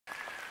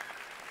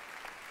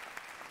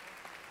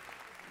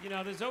You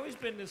know, there's always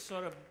been this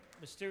sort of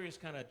mysterious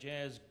kind of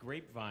jazz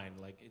grapevine.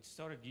 Like, it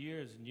started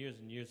years and years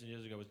and years and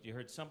years ago. You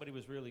heard somebody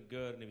was really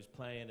good and he was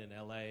playing in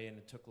L.A. and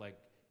it took like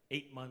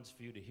 8 months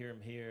for you to hear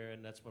him here,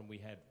 and that's when we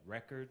had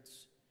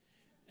records.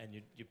 And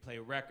you'd play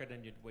a record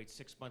and you'd wait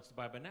 6 months to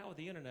buy. But now with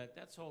the internet,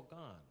 that's all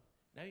gone.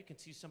 Now you can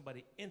see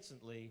somebody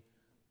instantly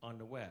on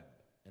the web.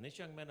 And this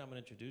young man I'm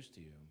going to introduce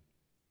to you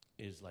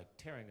is like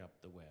tearing up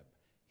the web.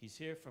 He's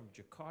here from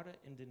Jakarta,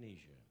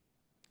 Indonesia.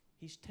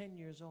 He's 10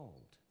 years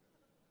old.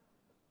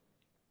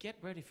 Get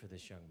ready for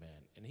this young man.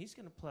 And he's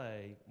going to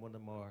play one of the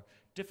more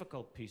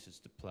difficult pieces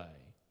to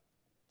play.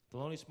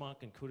 Thelonious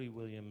Monk and Cootie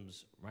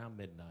Williams, Around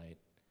Midnight.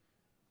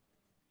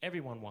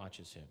 Everyone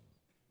watches him.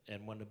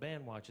 And when the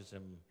band watches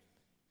him,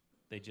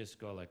 they just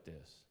go like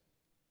this.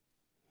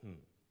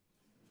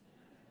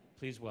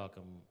 Please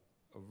welcome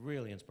a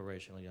really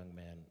inspirational young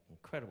man,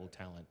 incredible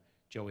talent,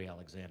 Joey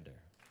Alexander.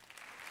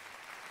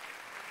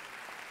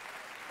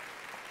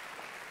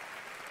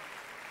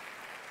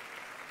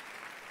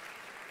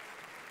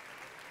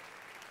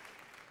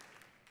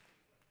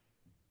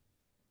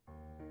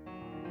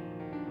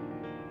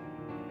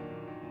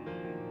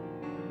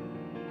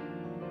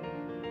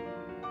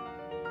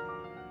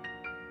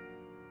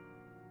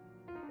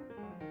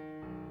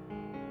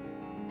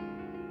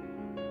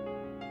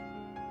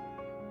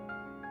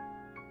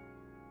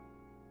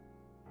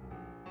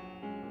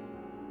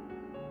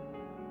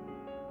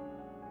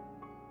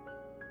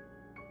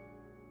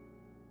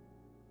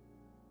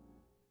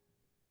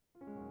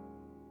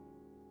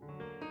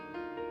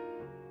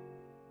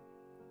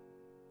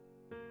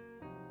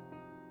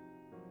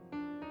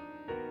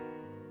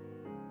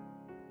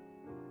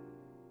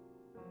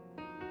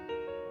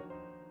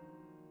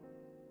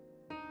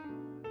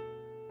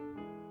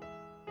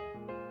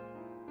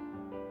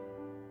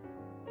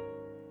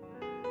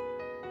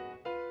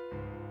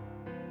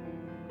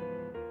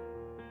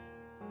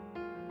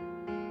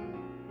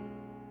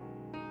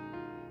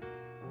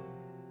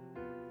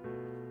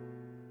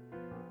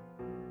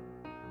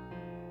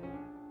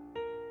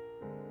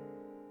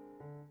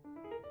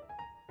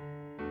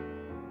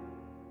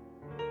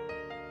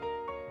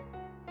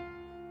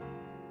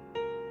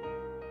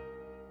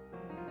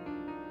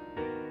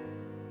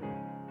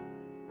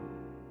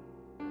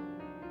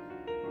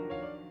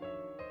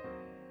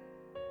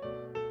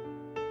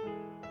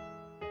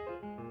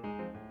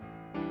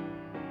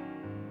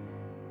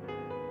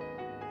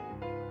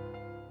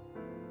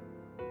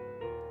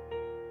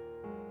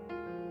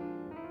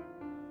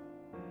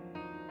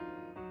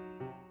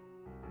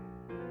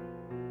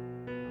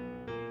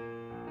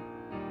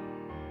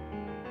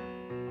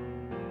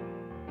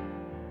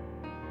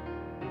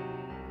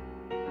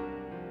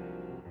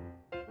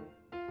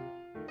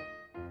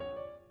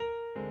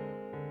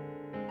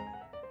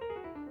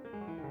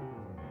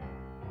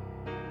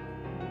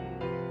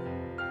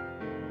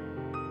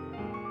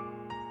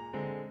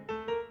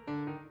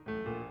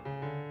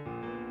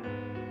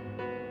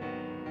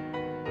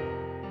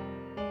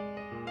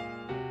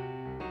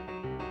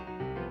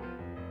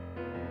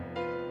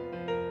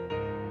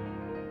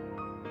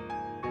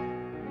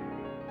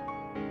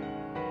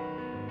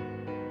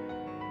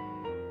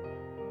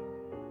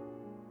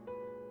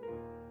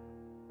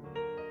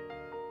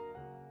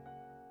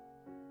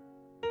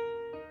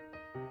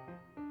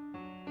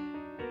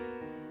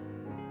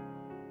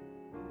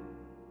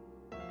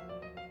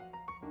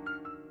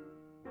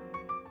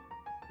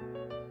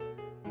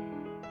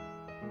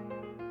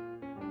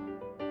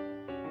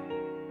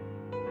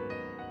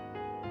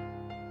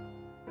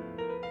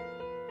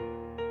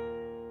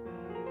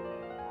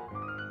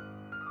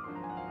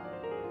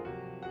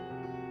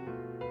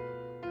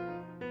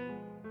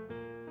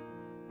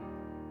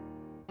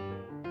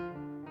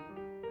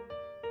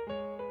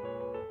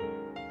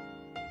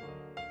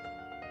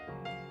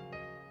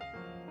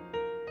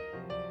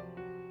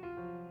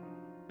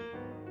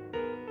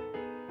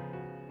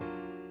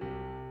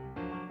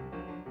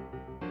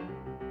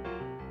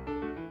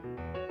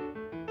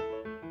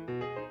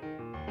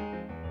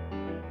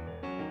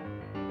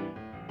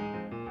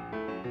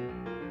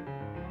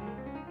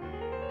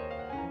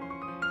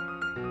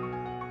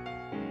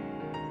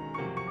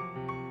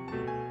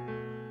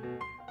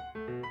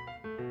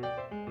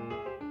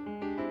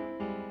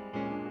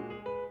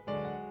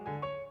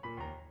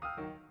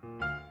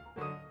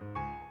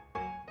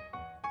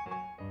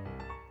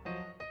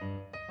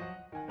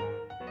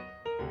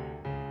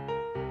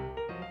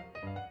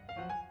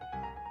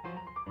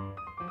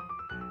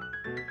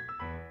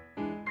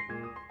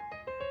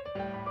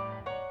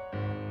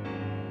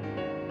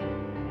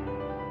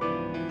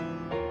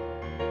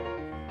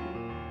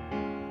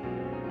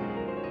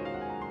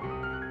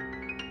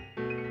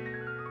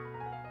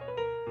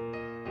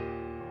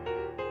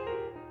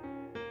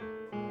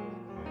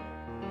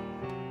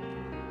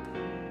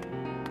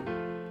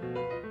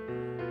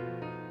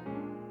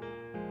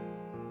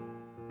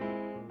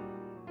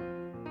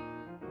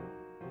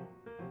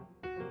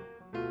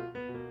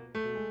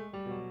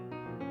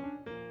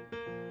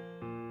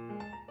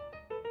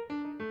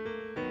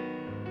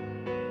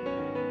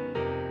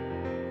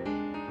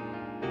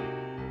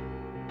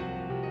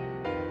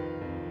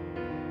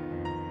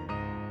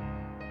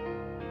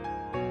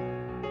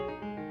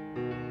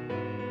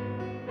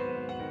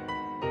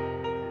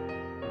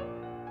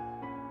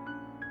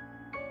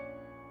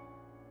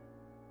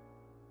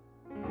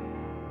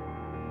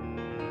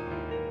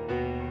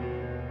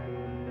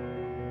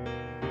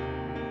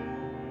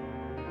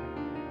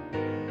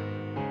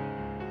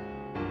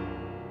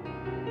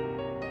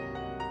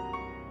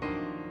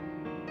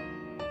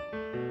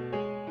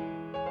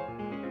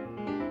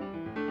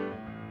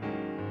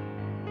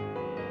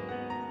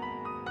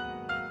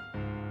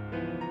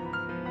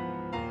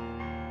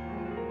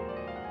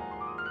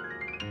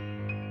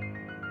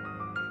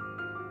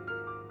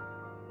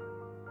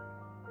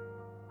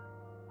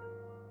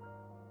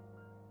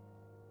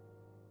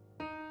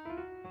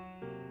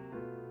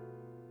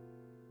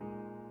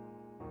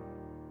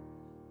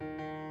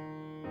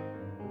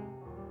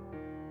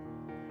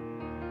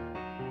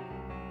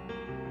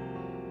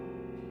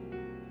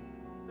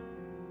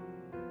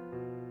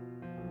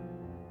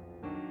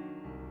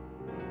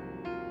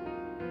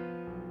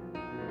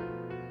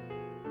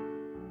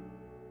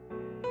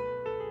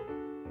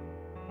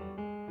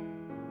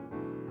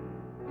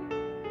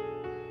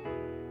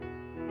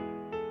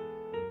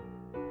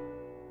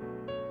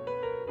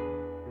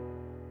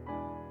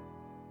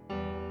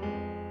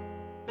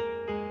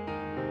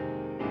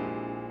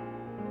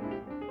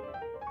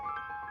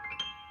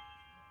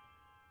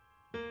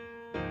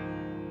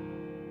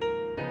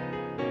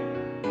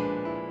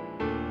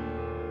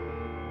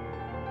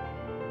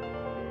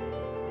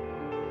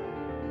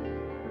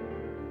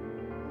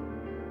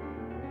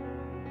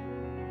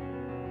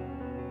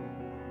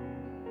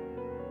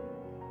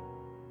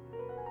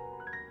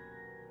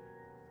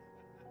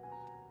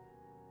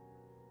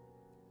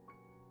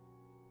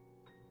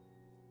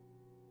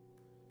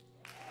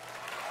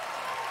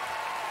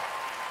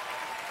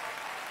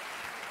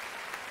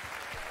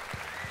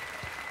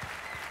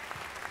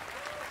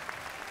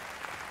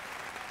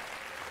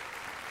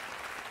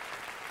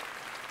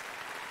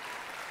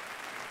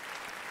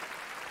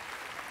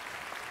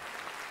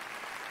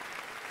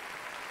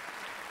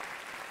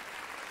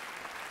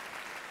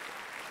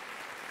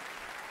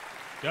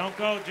 Don't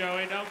go,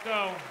 Joey, don't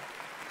go.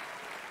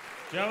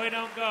 Joey,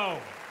 don't go.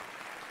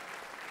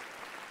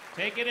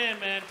 Take it in,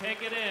 man,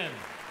 take it in.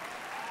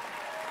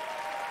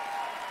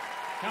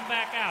 Come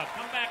back out,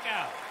 come back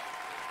out.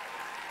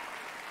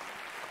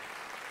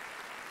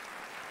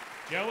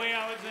 Joey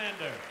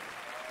Alexander.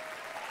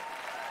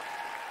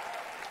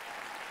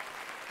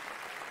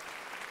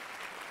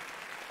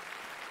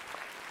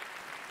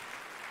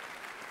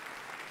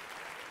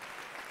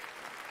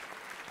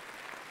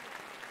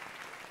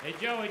 Hey,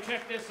 Joey,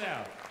 check this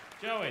out.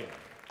 Joey,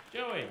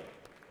 Joey.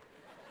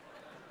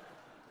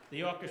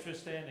 The orchestra's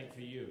standing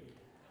for you.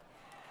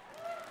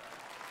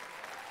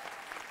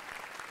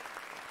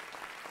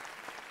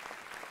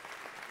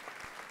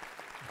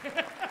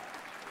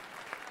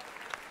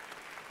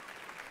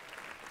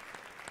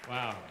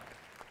 Wow.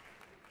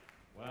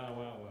 Wow, wow,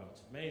 wow.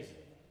 It's amazing.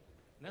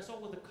 And that's all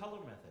with the color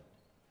method.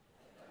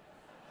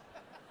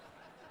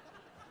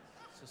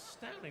 It's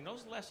astounding.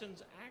 Those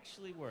lessons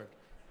actually work.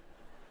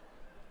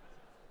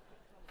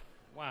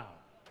 Wow.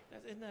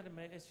 Isn't that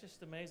amazing? It's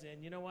just amazing.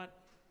 And you know what?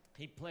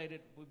 He played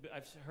it,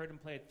 I've heard him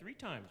play it 3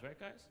 times, right,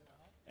 guys?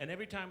 And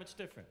every time it's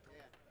different.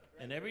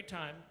 And every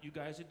time you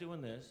guys are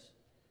doing this,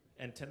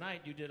 and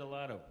tonight you did a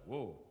lot of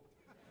whoa.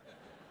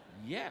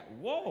 Yeah,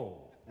 whoa,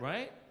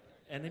 right?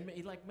 And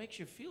it like makes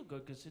you feel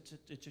good because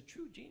it's a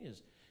true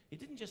genius. He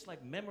didn't just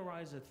like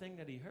memorize the thing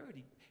that he heard.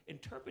 He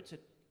interprets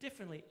it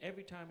differently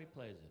every time he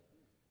plays it.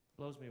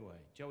 Blows me away.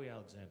 Joey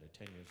Alexander,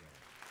 10 years old.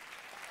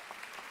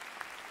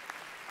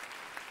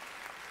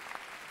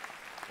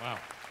 Wow.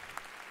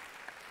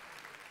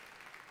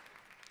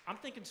 I'm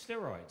thinking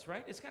steroids,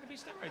 right? It's got to be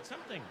steroids,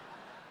 something.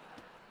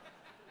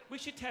 We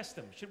should test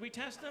them. Should we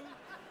test them?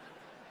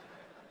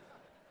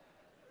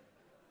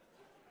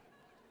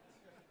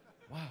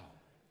 Wow.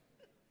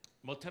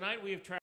 Well, tonight we have